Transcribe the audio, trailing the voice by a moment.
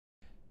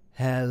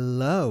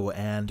Hello,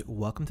 and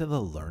welcome to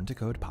the Learn to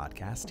Code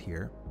podcast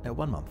here at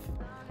 1 Month.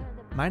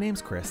 My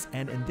name's Chris,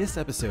 and in this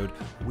episode,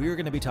 we're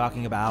going to be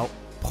talking about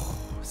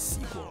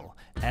SQL,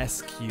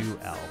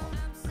 SQL.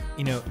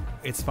 You know,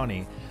 it's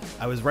funny.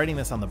 I was writing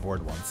this on the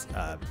board once,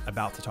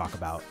 about to talk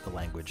about the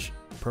language,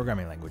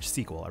 programming language,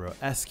 SQL. I wrote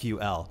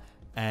SQL,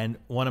 and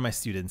one of my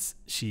students,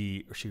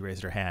 she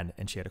raised her hand,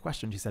 and she had a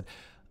question. She said,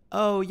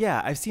 "Oh,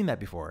 yeah, I've seen that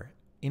before.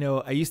 You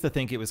know, I used to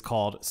think it was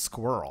called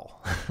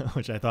squirrel,"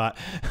 which I thought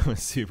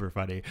was super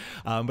funny.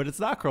 But it's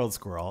not called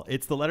squirrel.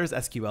 It's the letters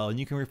SQL, and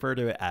you can refer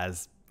to it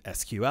as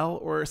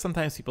SQL, or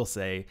sometimes people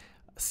say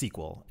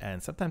SQL,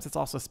 and sometimes it's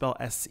also spelled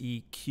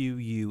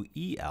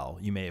SEQUEL.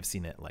 You may have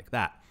seen it like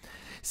that.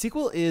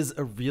 SQL is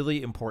a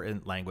really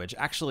important language.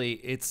 Actually,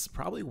 it's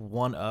probably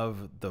one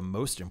of the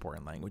most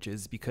important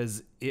languages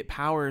because it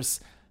powers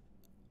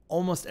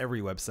almost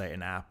every website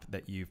and app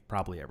that you've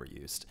probably ever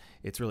used.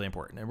 It's really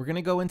important. And we're going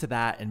to go into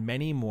that and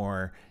many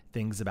more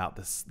things about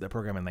the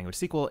programming language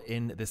SQL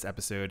in this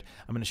episode.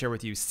 I'm going to share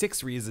with you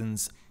 6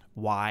 reasons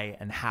why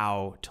and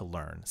how to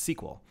learn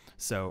SQL.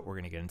 So we're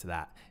going to get into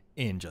that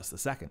in just a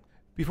second.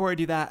 Before I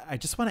do that, I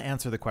just want to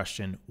answer the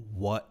question,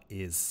 what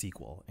is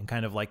SQL? And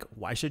kind of like,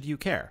 why should you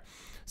care?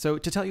 So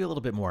to tell you a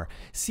little bit more,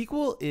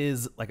 SQL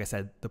is, like I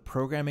said, the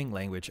programming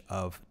language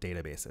of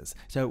databases.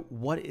 So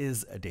what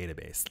is a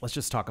database? Let's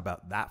just talk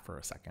about that for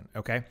a second,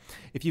 okay?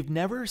 If you've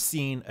never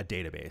seen a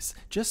database,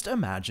 just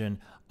imagine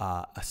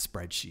a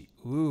spreadsheet.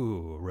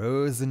 Ooh,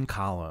 rows and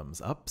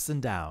columns, ups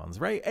and downs,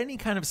 right? Any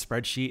kind of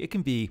spreadsheet. It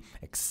can be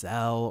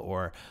Excel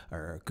or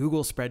a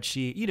Google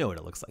spreadsheet. You know what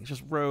it looks like,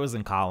 just rows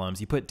and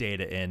columns. You put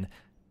data in.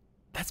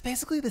 That's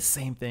basically the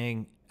same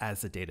thing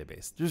as a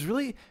database. There's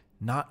really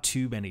not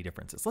too many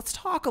differences. Let's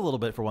talk a little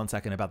bit for 1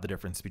 second about the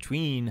difference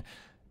between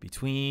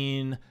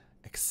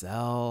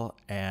Excel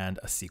and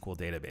a SQL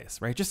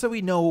database, right? Just so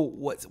we know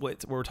what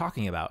we're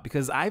talking about,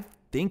 because I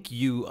think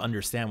you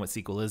understand what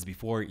SQL is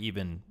before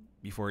even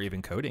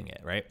coding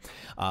it, right?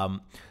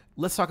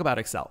 Let's talk about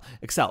Excel.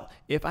 Excel,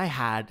 if I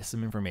had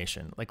some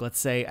information, like let's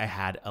say I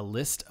had a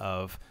list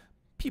of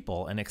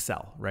people in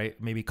Excel, right?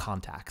 Maybe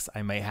contacts.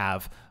 I may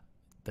have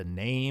the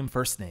name,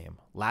 first name,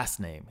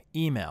 last name,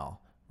 email,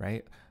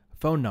 right?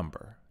 Phone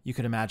number. You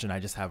could imagine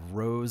I just have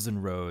rows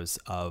and rows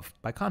of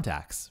my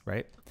contacts,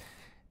 right?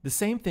 The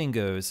same thing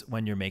goes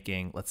when you're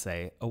making, let's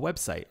say, a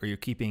website, or you're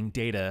keeping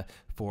data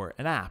for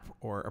an app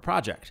or a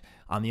project.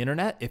 On the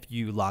internet, if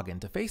you log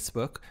into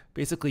Facebook,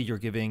 basically you're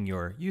giving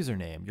your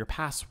username, your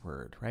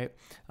password, right?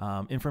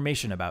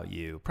 Information about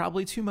you,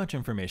 probably too much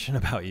information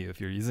about you if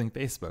you're using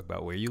Facebook,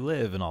 about where you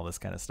live and all this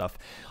kind of stuff.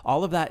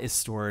 All of that is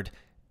stored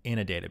in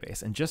a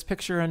database. And just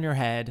picture in your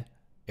head,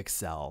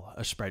 Excel,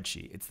 a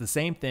spreadsheet. It's the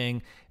same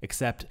thing,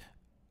 except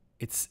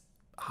it's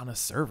on a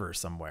server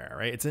somewhere,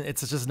 right?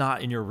 It's just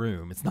not in your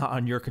room. It's not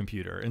on your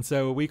computer. And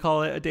so we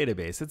call it a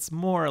database. It's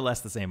more or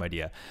less the same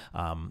idea.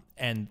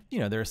 And you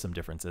know, there are some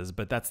differences,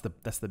 but that's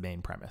the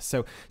main premise.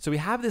 So we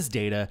have this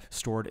data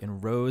stored in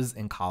rows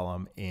and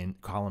columns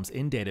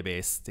in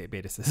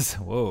databases.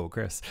 Whoa,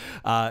 Chris,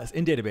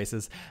 in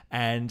databases.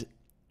 And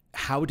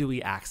how do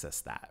we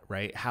access that,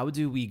 right? How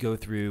do we go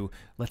through,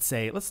 let's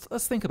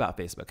think about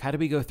Facebook. How do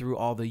we go through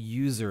all the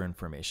user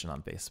information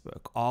on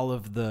Facebook, all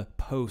of the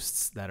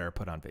posts that are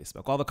put on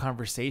Facebook, all the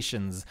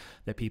conversations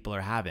that people are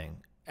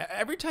having?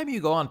 Every time you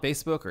go on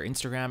Facebook or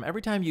Instagram,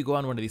 every time you go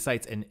on one of these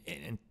sites and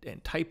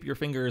type your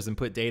fingers and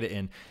put data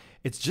in,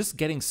 it's just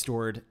getting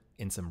stored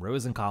in some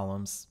rows and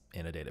columns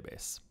in a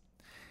database.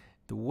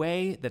 The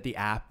way that the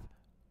app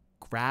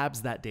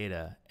grabs that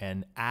data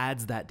and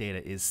adds that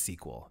data is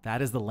SQL.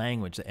 That is the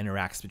language that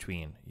interacts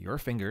between your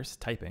fingers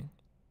typing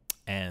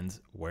and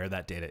where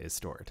that data is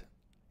stored.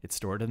 It's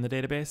stored in the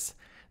database.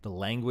 The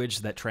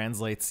language that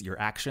translates your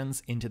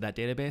actions into that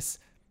database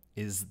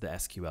is the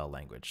SQL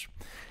language.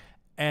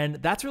 And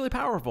that's really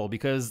powerful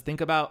because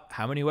think about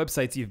how many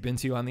websites you've been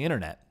to on the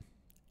internet.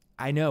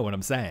 I know what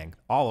I'm saying.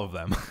 All of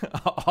them,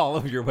 all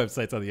of your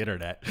websites on the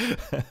internet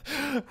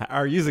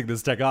are using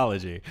this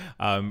technology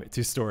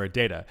to store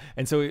data.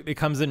 And so it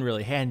comes in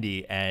really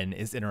handy and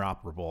is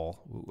interoperable.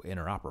 Ooh,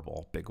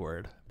 interoperable, big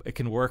word. It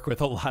can work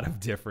with a lot of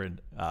different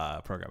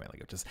programming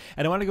languages.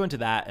 And I want to go into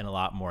that and a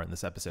lot more in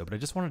this episode, but I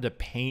just wanted to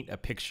paint a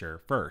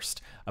picture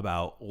first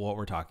about what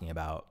we're talking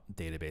about,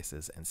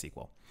 databases and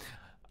SQL.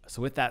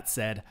 So with that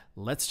said,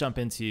 let's jump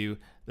into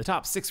the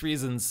top 6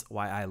 reasons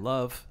why I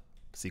love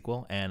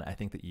SQL, and I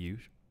think that you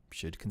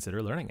should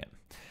consider learning it.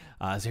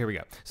 So here we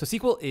go. So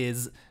SQL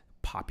is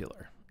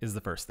popular, is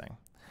the first thing.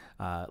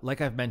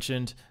 Like I've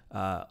mentioned,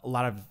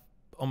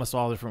 almost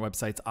all different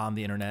websites on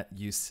the internet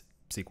use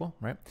SQL,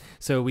 right?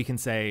 So we can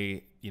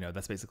say, you know,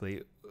 that's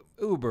basically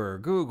Uber,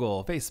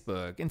 Google,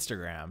 Facebook,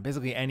 Instagram,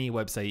 basically any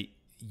website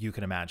you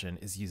can imagine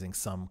is using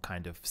some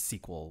kind of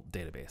SQL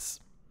database.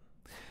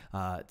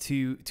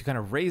 To kind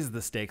of raise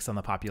the stakes on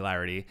the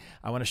popularity,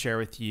 I want to share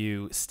with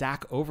you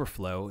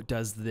StackOverflow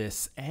does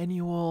this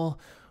annual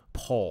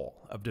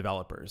poll of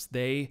developers.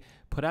 They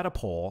put out a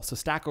poll. So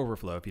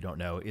StackOverflow, if you don't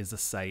know, is a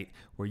site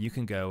where you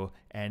can go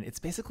and it's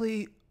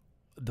basically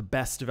the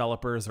best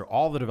developers or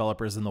all the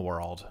developers in the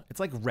world, it's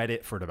like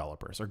Reddit for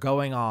developers, are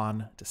going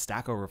on to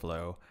Stack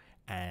Overflow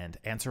and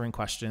answering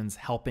questions,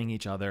 helping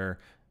each other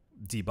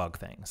debug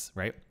things,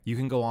 right? You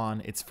can go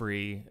on, it's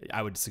free.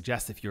 I would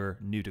suggest if you're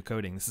new to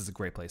coding, this is a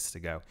great place to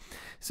go.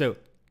 So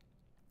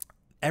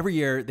every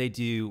year they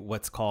do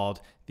what's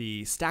called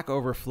the Stack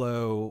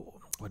Overflow.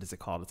 What is it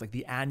called? It's like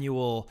the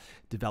annual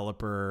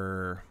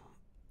developer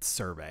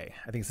survey.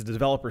 I think it's a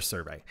developer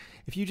survey.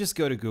 If you just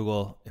go to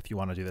Google, if you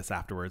want to do this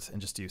afterwards,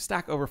 and just do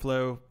Stack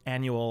Overflow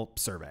annual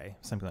survey,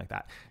 something like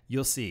that,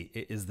 you'll see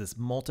it is this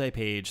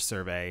multi-page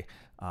survey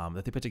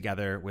that they put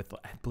together with,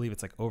 I believe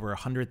it's like over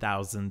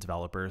 100,000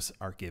 developers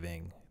are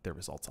giving their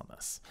results on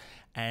this.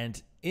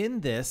 And in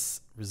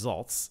these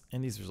results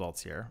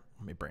here,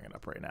 let me bring it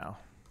up right now.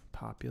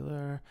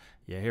 Popular.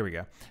 Yeah, here we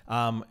go.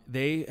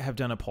 They have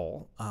done a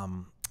poll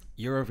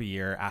year over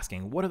year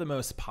asking what are the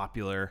most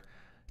popular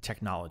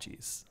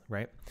technologies,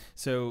 right?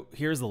 So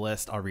here's the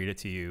list. I'll read it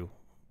to you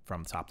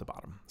from top to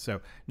bottom.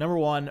 So number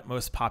one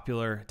most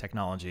popular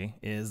technology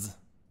is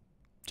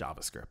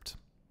JavaScript.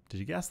 Did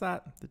you guess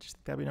that? Did you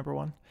think that'd be number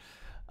one?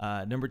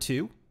 Number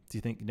two, do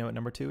you think you know what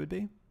number two would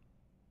be?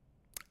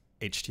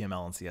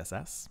 HTML and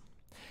CSS.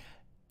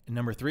 And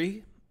number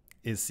three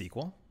is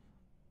SQL.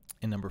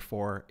 And number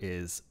four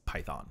is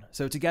Python.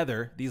 So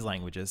together, these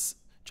languages,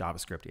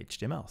 JavaScript,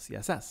 HTML,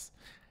 CSS,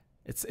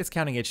 it's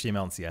counting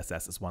HTML and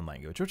CSS as one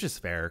language, which is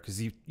fair because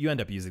you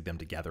end up using them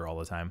together all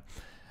the time.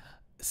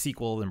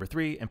 SQL, number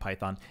three, and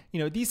Python.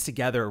 You know, these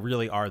together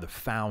really are the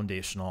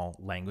foundational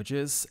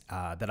languages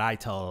that I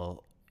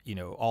tell, you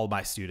know, all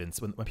my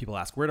students when people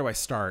ask, where do I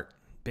start?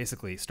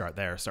 Basically start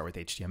there, start with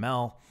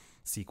HTML,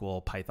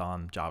 SQL,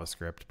 Python,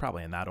 JavaScript,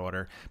 probably in that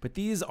order. But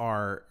these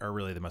are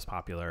really the most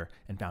popular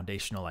and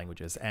foundational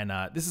languages. And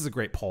this is a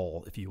great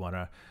poll if you want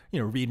to, you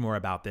know, read more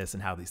about this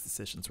and how these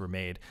decisions were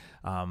made.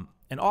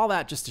 And all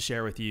that just to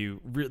share with you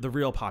the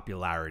real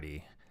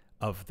popularity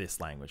of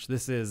this language.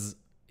 This is,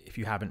 if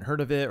you haven't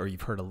heard of it or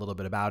you've heard a little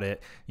bit about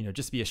it, you know,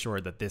 just be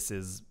assured that this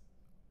is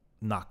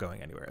not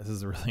going anywhere. This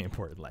is a really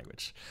important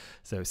language.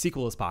 So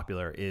SQL is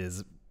popular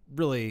is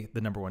really the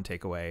number one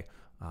takeaway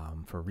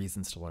for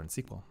reasons to learn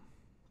SQL.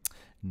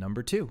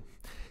 Number two,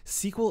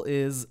 SQL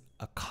is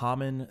a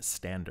common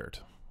standard.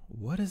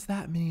 What does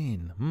that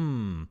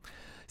mean?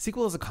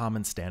 SQL is a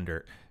common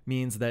standard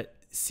means that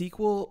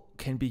SQL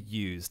can be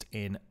used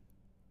in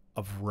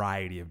a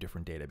variety of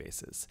different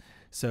databases.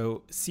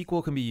 So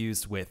SQL can be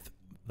used with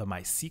the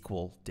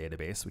MySQL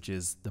database, which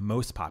is the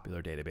most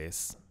popular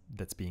database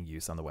that's being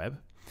used on the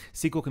web.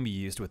 SQL can be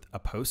used with a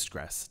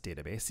Postgres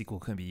database. SQL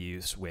can be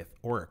used with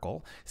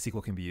Oracle.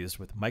 SQL can be used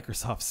with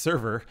Microsoft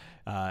Server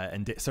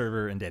and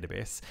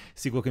database.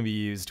 SQL can be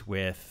used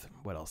with,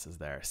 what else is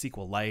there?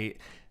 SQLite.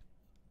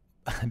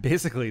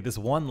 Basically, this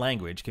one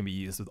language can be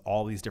used with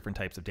all these different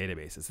types of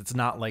databases. It's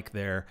not like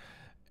there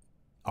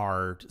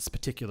are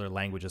particular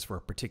languages for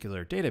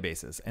particular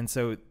databases. And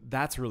so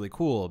that's really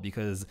cool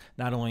because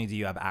not only do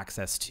you have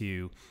access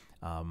to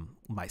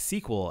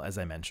MySQL, as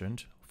I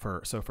mentioned,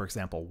 for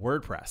example,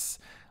 WordPress,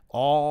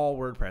 all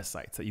WordPress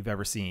sites that you've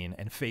ever seen,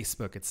 and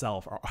Facebook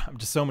itself,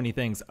 just so many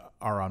things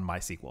are on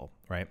MySQL,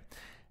 right?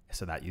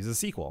 So that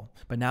uses SQL.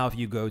 But now if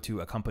you go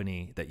to a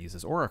company that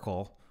uses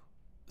Oracle,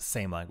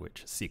 same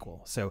language,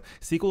 SQL. So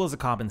SQL is a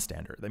common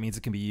standard. That means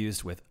it can be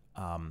used with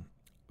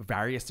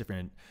various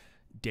different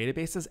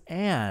databases,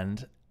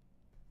 and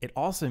it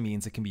also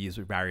means it can be used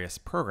with various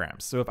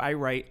programs. So if I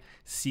write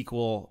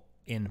SQL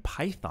in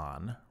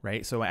Python,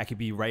 right? So I could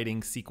be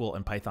writing SQL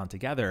and Python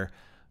together.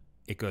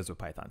 It goes with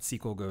Python.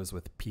 SQL goes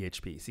with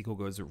PHP. SQL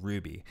goes with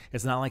Ruby.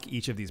 It's not like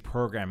each of these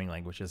programming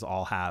languages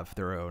all have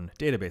their own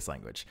database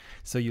language.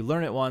 So you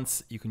learn it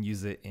once, you can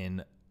use it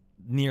in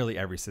nearly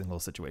every single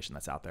situation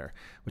that's out there,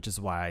 which is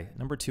why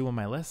number two on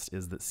my list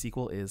is that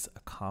SQL is a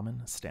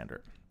common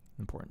standard.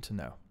 Important to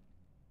know.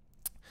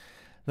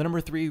 The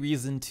number three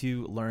reason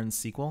to learn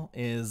SQL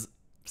is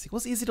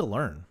easy to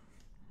learn,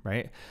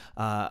 right?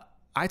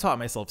 I taught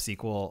myself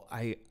SQL.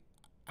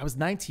 I was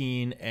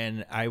 19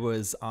 and I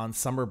was on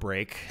summer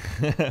break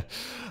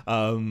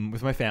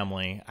with my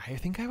family. I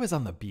think I was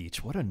on the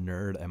beach. What a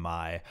nerd am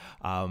I?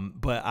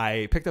 But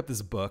I picked up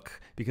this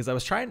book because I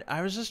was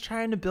just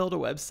trying to build a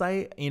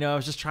website. You know, I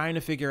was just trying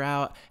to figure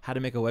out how to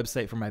make a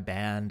website for my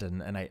band.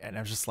 And I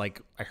was just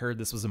like, I heard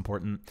this was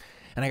important.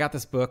 And I got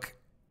this book.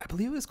 I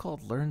believe it was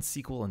called Learn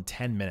SQL in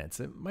 10 Minutes.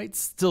 It might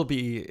still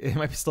be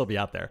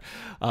out there.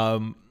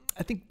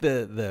 I think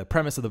the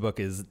premise of the book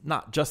is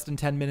not just in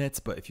 10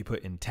 minutes, but if you put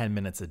in 10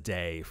 minutes a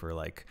day for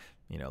like,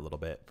 you know, a little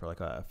bit for like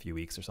a few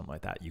weeks or something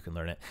like that, you can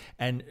learn it.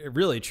 And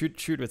really true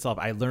to itself,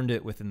 I learned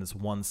it within this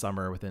one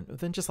summer,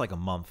 within just like a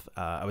month.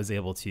 I was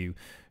able to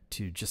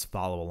just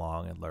follow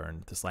along and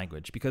learn this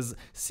language because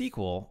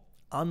SQL,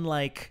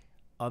 unlike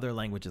other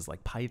languages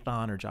like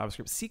Python or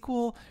JavaScript,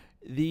 SQL,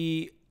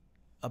 the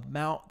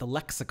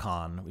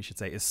lexicon, we should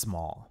say, is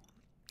small.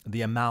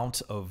 The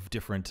amount of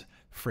different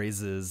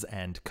phrases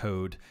and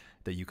code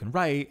that you can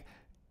write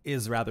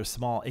is rather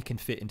small, it can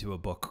fit into a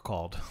book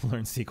called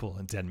Learn SQL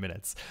in 10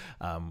 minutes.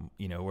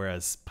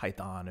 Whereas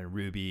Python and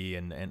Ruby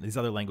and these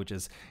other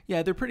languages,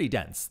 yeah, they're pretty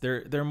dense.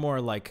 They're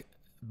more like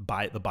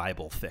the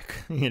Bible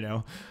thick,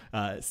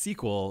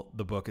 SQL,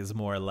 the book, is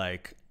more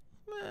like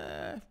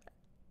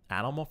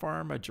Animal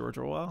Farm by George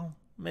Orwell,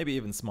 maybe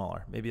even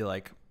smaller, maybe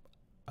like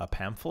a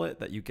pamphlet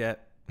that you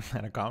get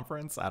at a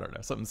conference. I don't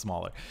know, something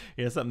smaller.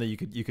 Something that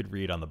you could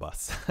read on the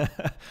bus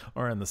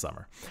or in the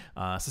summer.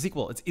 So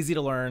SQL, it's easy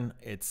to learn.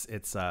 It's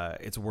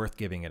worth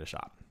giving it a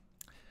shot.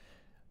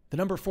 The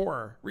number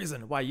 4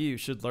 reason why you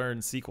should learn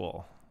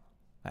SQL.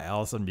 I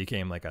all of a sudden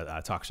became like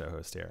a talk show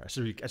host here. I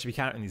should be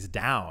counting these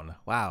down.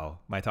 Wow,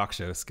 my talk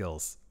show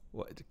skills.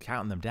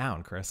 Counting them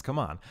down, Chris. Come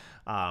on.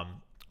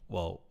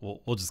 Well,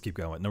 we'll just keep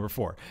going. Number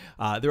 4,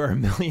 there are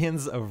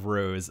millions of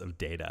rows of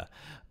data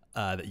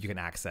that you can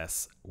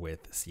access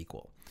with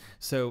SQL.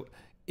 So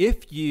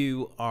if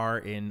you are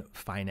in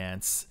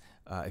finance,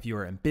 if you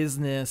are in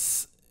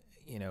business,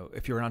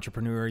 if you're an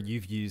entrepreneur,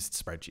 you've used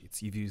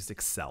spreadsheets, you've used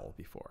Excel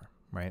before,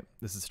 right?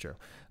 This is true.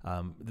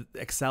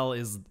 Excel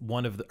is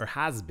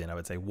has been, I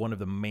would say, one of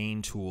the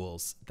main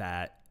tools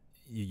that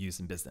you use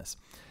in business.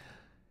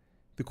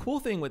 The cool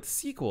thing with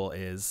SQL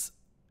is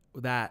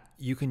that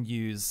you can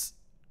use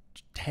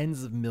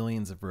tens of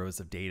millions of rows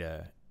of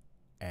data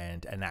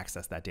and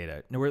access that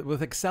data. Now,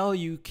 with Excel,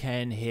 you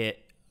can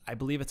hit, I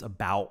believe it's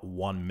about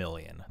 1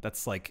 million.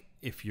 That's like,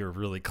 if you're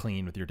really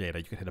clean with your data,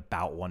 you can hit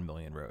about 1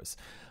 million rows.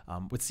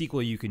 With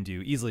SQL, you can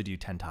easily do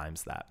 10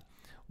 times that.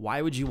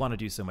 Why would you want to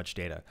do so much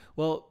data?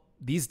 Well,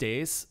 these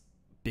days,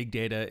 big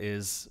data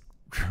is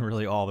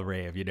really all the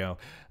rave.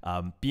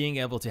 Being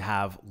able to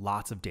have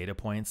lots of data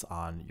points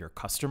on your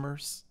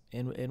customers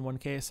in one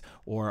case,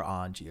 or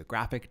on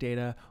geographic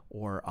data,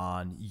 or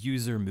on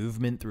user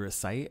movement through a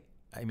site.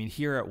 I mean,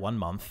 here at 1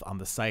 month on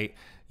the site,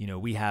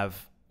 we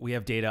have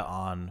data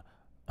on,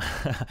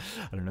 I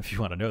don't know if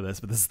you want to know this,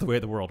 but this is the way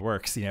the world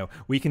works.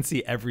 We can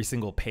see every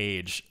single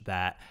page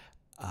that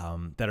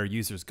our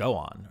users go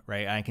on,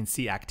 right? I can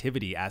see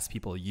activity as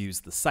people use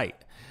the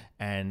site.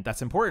 And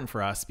that's important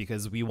for us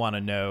because we want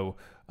to know,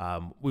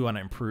 we want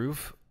to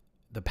improve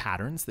the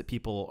patterns that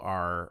people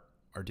are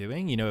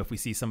doing. If we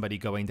see somebody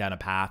going down a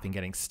path and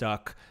getting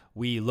stuck,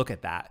 we look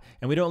at that,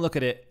 and we don't look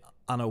at it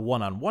on a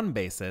one-on-one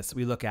basis.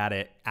 We look at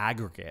it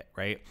aggregate,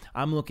 right?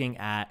 I'm looking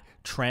at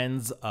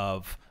trends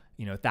of,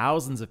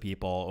 thousands of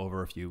people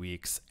over a few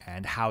weeks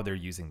and how they're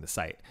using the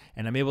site.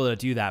 And I'm able to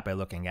do that by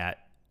looking at,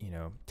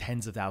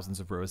 tens of thousands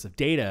of rows of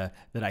data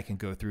that I can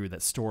go through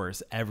that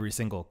stores every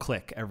single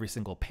click, every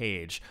single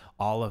page.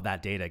 All of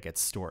that data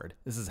gets stored.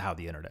 This is how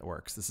the internet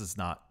works. This is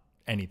not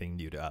anything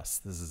new to us.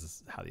 This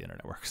is how the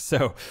internet works.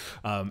 So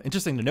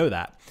interesting to know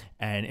that,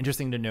 and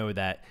interesting to know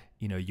that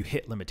you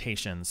hit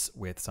limitations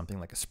with something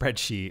like a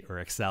spreadsheet or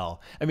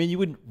Excel. I mean, you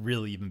wouldn't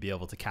really even be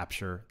able to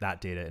capture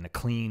that data in a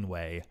clean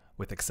way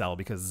with Excel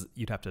because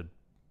you'd have to,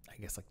 I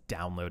guess, like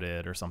download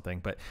it or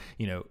something. But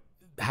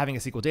having a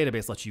SQL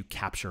database lets you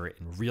capture it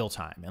in real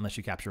time and lets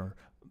you capture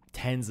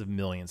tens of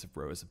millions of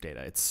rows of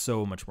data. It's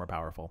so much more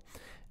powerful,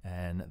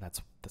 and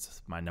that's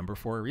my number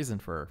 4 reason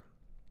for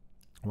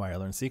why I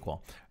learned SQL.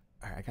 All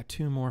right, I got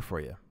 2 more for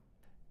you.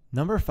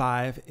 Number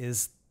 5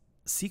 is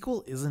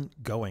SQL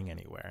isn't going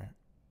anywhere.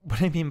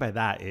 What I mean by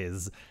that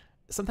is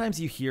sometimes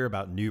you hear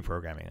about new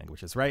programming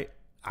languages, right?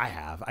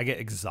 I get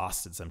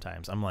exhausted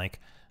sometimes. I'm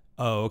like,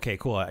 oh, okay,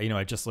 cool.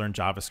 I just learned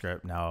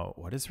JavaScript. Now,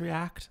 what is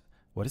React?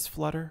 What is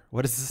Flutter?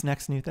 What is this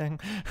next new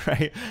thing,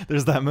 right?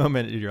 There's that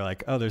moment you're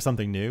like, oh, there's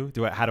something new.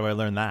 How do I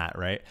learn that,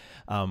 right?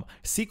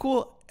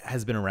 SQL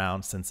has been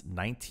around since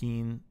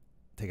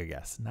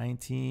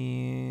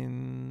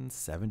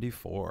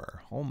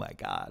 1974. Oh my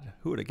God.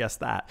 Who would have guessed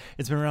that?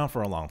 It's been around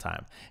for a long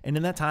time. And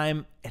in that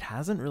time, it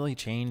hasn't really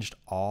changed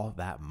all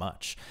that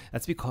much.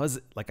 That's because,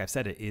 like I've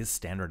said, it is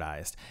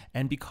standardized.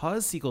 And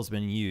because SQL's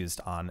been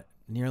used on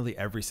nearly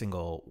every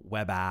single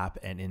web app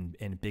and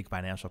in big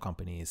financial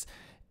companies,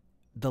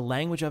 the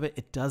language of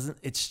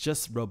it's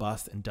just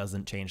robust and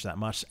doesn't change that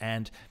much.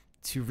 And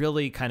to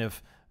really kind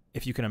of,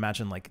 if you can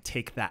imagine, like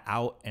take that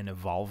out and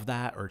evolve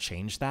that or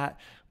change that,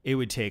 it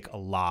would take a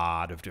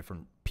lot of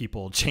different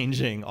people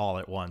changing all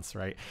at once,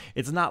 right?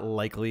 It's not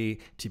likely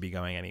to be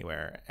going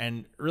anywhere.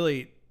 And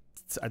really,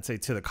 I'd say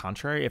to the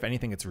contrary, if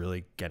anything, it's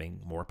really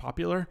getting more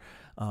popular.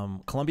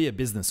 Columbia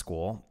Business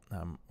School,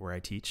 where I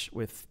teach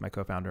with my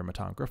co-founder,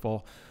 Matan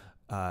Griffel,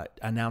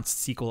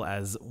 announced SQL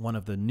as one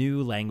of the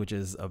new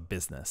languages of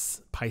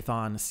business.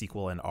 Python,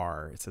 SQL, and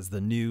R. It says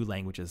the new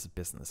languages of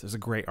business. There's a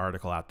great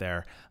article out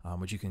there,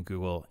 which you can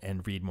Google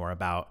and read more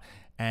about.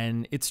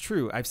 And it's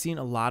true. I've seen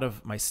a lot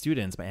of my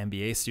students, my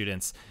MBA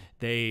students,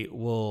 they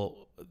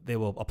will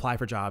apply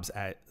for jobs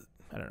at,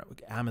 I don't know,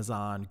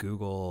 Amazon,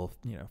 Google,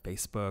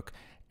 Facebook.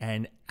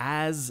 And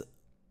as,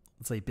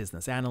 let's say,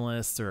 business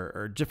analysts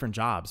or different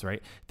jobs,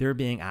 right? They're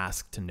being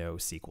asked to know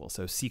SQL.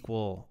 So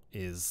SQL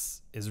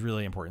is a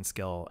really important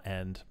skill,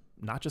 and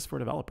not just for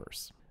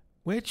developers.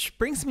 Which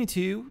brings me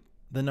to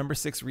the number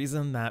 6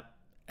 reason that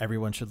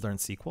everyone should learn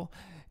SQL.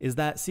 is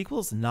that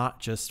SQL is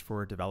not just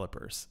for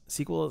developers.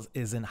 SQL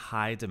is in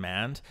high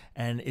demand,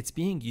 and it's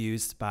being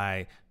used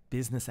by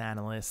business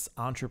analysts,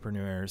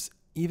 entrepreneurs,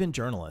 even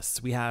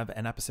journalists. We have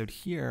an episode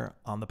here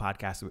on the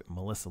podcast with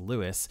Melissa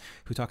Lewis,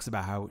 who talks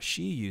about how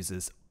she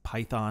uses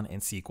Python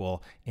and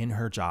SQL in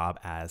her job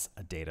as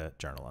a data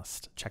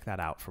journalist. Check that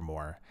out for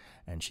more,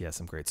 and she has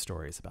some great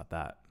stories about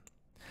that.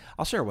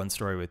 I'll share one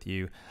story with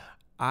you.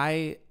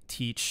 I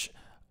teach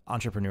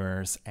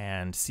entrepreneurs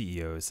and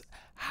CEOs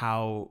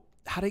how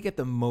to get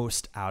the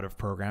most out of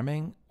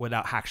programming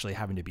without actually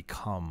having to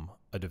become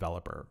a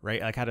developer,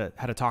 right? Like how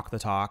to talk the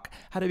talk,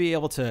 how to be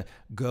able to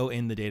go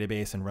in the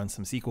database and run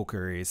some SQL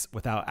queries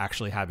without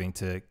actually having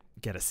to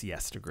get a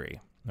CS degree,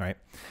 right?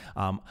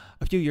 A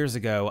few years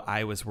ago,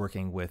 I was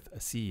working with a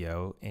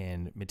CEO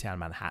in Midtown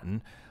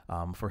Manhattan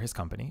for his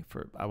company.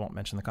 I won't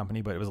mention the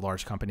company, but it was a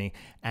large company,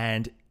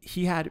 and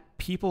he had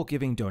people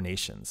giving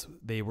donations.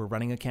 They were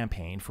running a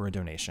campaign for a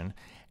donation,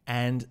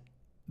 and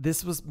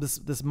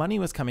this money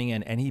was coming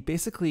in, and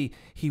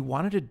he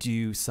wanted to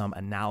do some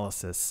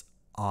analysis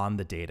on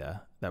the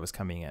data that was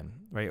coming in,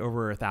 right?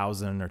 Over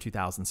 1,000 or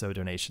 2,000 so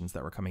donations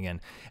that were coming in,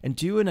 and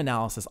do an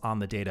analysis on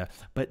the data,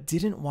 but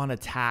didn't want to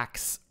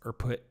tax or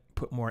put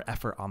more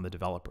effort on the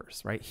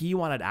developers, right? He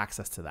wanted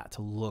access to that,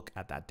 to look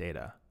at that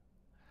data.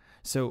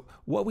 So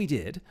what we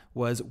did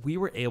was we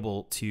were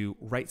able to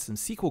write some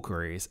SQL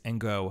queries and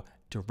go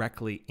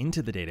directly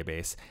into the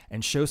database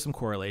and show some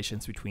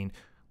correlations between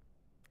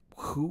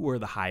who were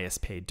the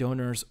highest paid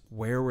donors,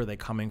 where were they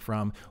coming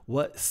from,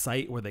 what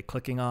site were they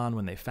clicking on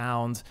when they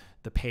found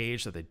the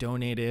page that they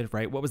donated,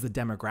 right? What was the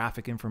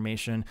demographic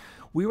information?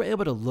 We were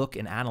able to look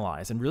and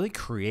analyze and really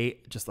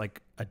create just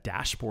like a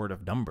dashboard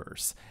of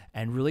numbers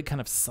and really kind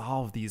of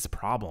solve these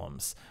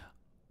problems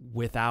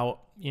without,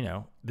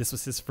 this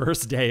was his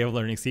first day of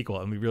learning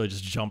SQL, and we really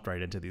just jumped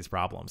right into these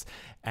problems.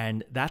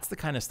 And that's the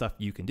kind of stuff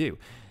you can do.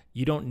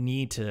 You don't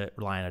need to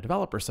rely on a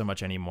developer so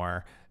much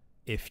anymore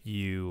if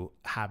you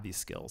have these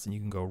skills, and you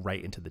can go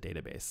right into the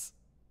database.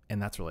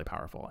 And that's really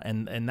powerful.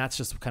 And that's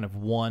just kind of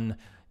one,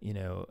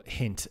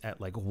 hint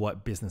at like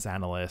what business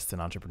analysts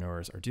and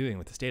entrepreneurs are doing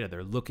with this data.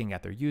 They're looking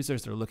at their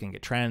users, they're looking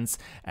at trends,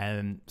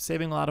 and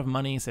saving a lot of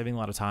money, saving a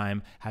lot of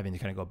time, having to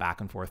kind of go back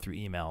and forth through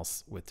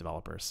emails with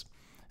developers.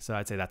 So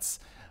I'd say that's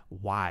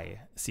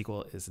why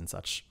SQL is in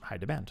such high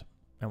demand,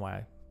 and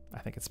why I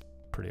think it's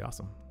pretty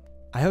awesome.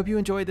 I hope you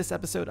enjoyed this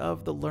episode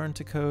of the Learn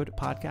to Code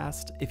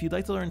podcast. If you'd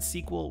like to learn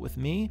SQL with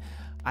me,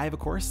 I have a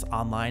course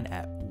online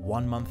at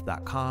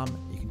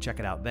onemonth.com. You can check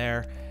it out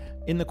there.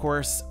 In the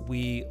course,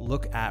 we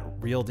look at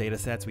real data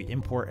sets. We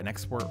import and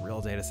export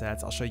real data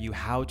sets. I'll show you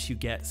how to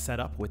get set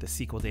up with a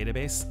SQL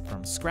database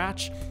from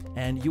scratch,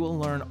 and you will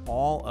learn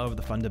all of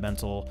the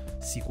fundamental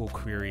SQL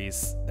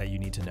queries that you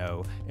need to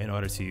know in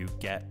order to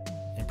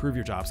improve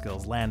your job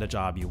skills, land a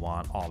job you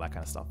want, all that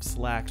kind of stuff.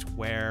 Select,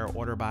 where,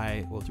 order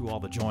by, we'll do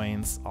all the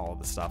joins, all of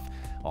the stuff,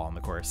 all in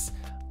the course.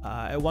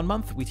 At 1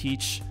 month, we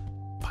teach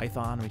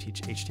Python, we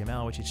teach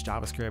HTML, we teach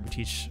JavaScript, we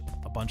teach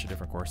a bunch of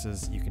different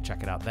courses. You can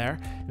check it out there.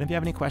 And if you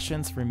have any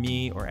questions for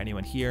me or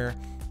anyone here,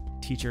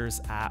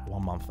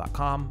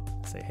 teachers@onemonth.com.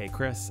 Say, hey,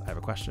 Chris, I have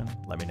a question.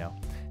 Let me know.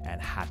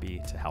 And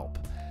happy to help.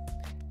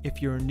 If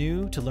you're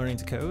new to learning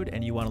to code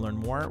and you want to learn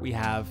more, we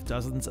have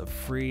dozens of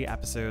free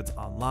episodes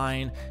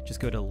online. Just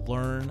go to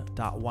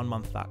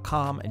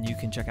learn.onemonth.com and you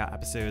can check out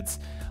episodes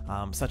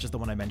such as the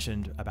one I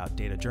mentioned about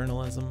data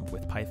journalism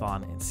with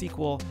Python and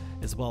SQL,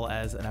 as well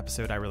as an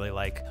episode I really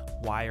like,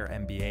 Why Are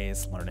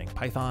MBAs Learning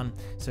Python?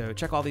 So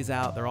check all these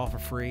out. They're all for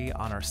free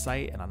on our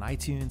site and on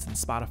iTunes and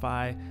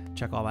Spotify.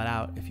 Check all that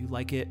out. If you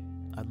like it,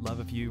 I'd love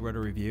if you wrote a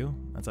review.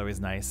 That's always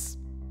nice.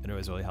 It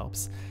always really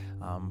helps.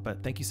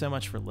 But thank you so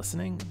much for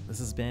listening. This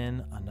has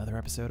been another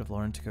episode of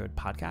Learn to Code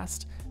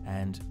podcast,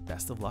 and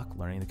best of luck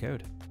learning the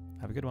code.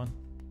 Have a good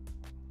one.